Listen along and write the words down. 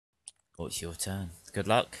Oh, it's your turn. Good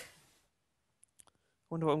luck.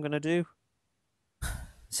 Wonder what I'm gonna do.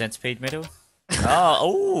 Centipede middle.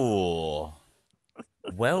 Oh,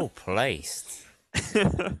 well placed.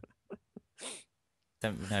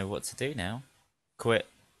 Don't know what to do now. Quit.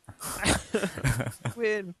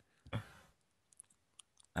 Win.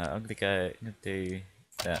 I'm gonna go. I'm gonna do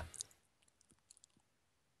that.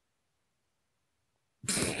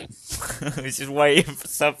 I was just waiting for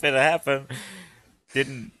something to happen.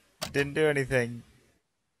 Didn't didn't do anything.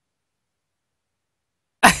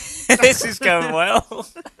 This is going well.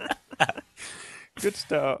 Good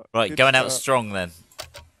start. Right, Good going out start. strong then.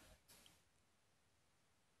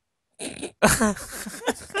 It's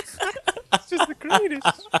just the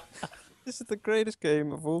greatest. This is the greatest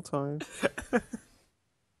game of all time.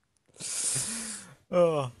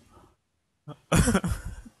 Oh.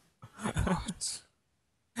 What?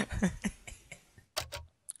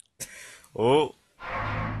 Oh.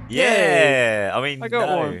 Yay! Yeah. I I mean, got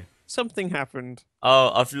no. one. Something happened.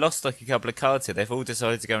 Oh, I've lost like a couple of cards here. They've all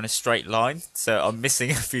decided to go in a straight line, so I'm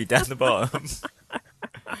missing a few down the bottom.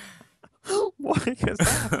 Why has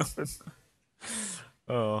that happened?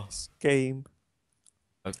 Oh. This game.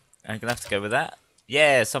 I'm gonna have to go with that.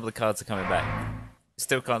 Yeah, some of the cards are coming back.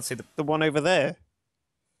 Still can't see the. The one over there.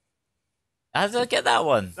 How did I get that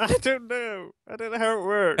one? I don't know. I don't know how it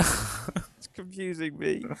works. It's confusing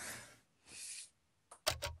me.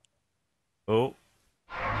 Oh.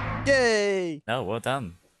 Yay! No, well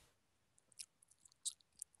done.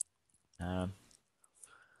 Um.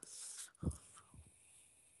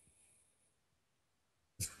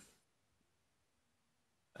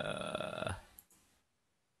 Uh.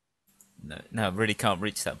 No, no, I really can't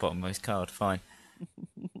reach that bottommost card. Fine.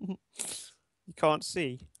 You can't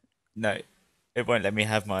see. No, it won't let me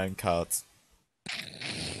have my own cards.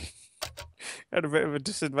 Had a bit of a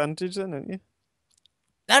disadvantage then, haven't you?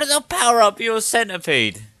 That does not power up your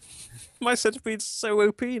centipede. My centipede's so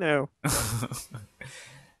OP now.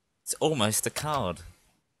 It's almost a card.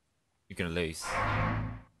 You're gonna lose.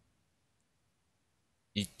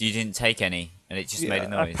 You didn't take any, and it just made a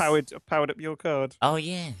Yeah, I noise. powered up your card. Oh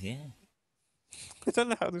yeah, yeah. I don't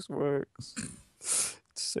know how this works. It's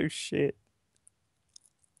so shit.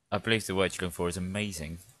 I believe the word you're looking for is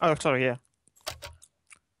amazing. Oh, sorry, yeah.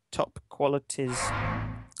 Top qualities.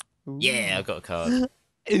 Yeah, I Ooh. got a card.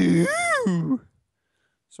 Ooh.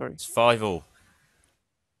 Sorry. It's 5-all.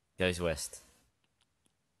 Goes west.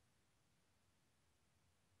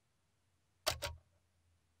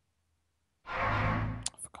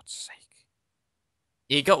 For God's sake.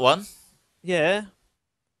 You got one. Yeah.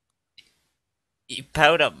 You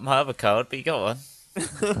powered up my other card, but you got one.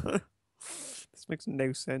 This makes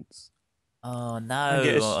no sense. Oh I no,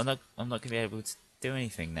 guess. I'm not gonna be able to do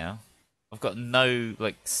anything now. I've got no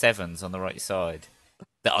like sevens on the right side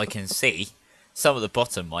that I can see. Some at the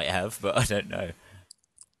bottom might have, but I don't know.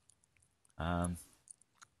 Um,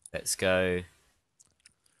 let's go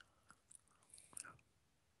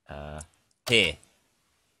here.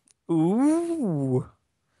 Ooh.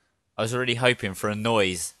 I was already hoping for a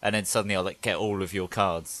noise, and then suddenly I'll like get all of your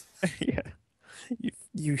cards. Yeah.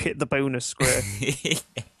 You hit the bonus square.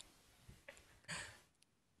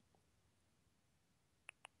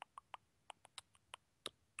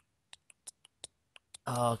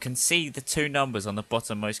 Oh, I can see the two numbers on the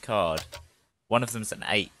bottommost card. One of them's an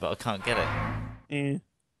 8, but I can't get it. Yeah.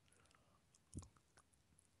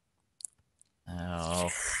 Oh.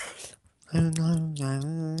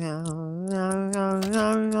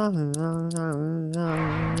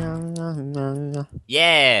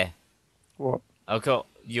 Yeah! What? I've got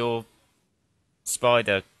your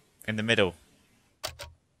spider in the middle.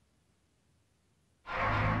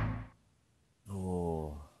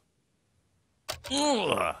 Oh.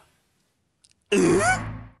 Ugh.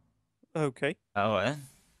 Okay. Oh, eh?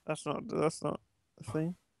 That's not a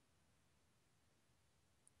thing.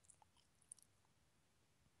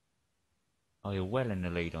 Oh, you're well in the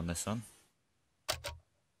lead on this one.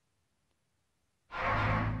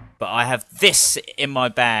 But I have this in my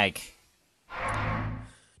bag.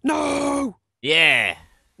 No! Yeah!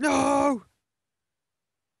 No!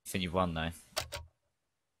 I think you've won, though.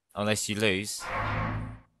 Unless you lose.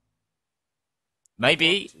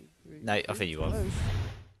 Maybe. 1, 2, 3, No, I think you won. close.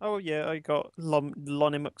 Oh yeah, I got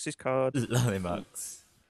Lonimux's card. Lollymux.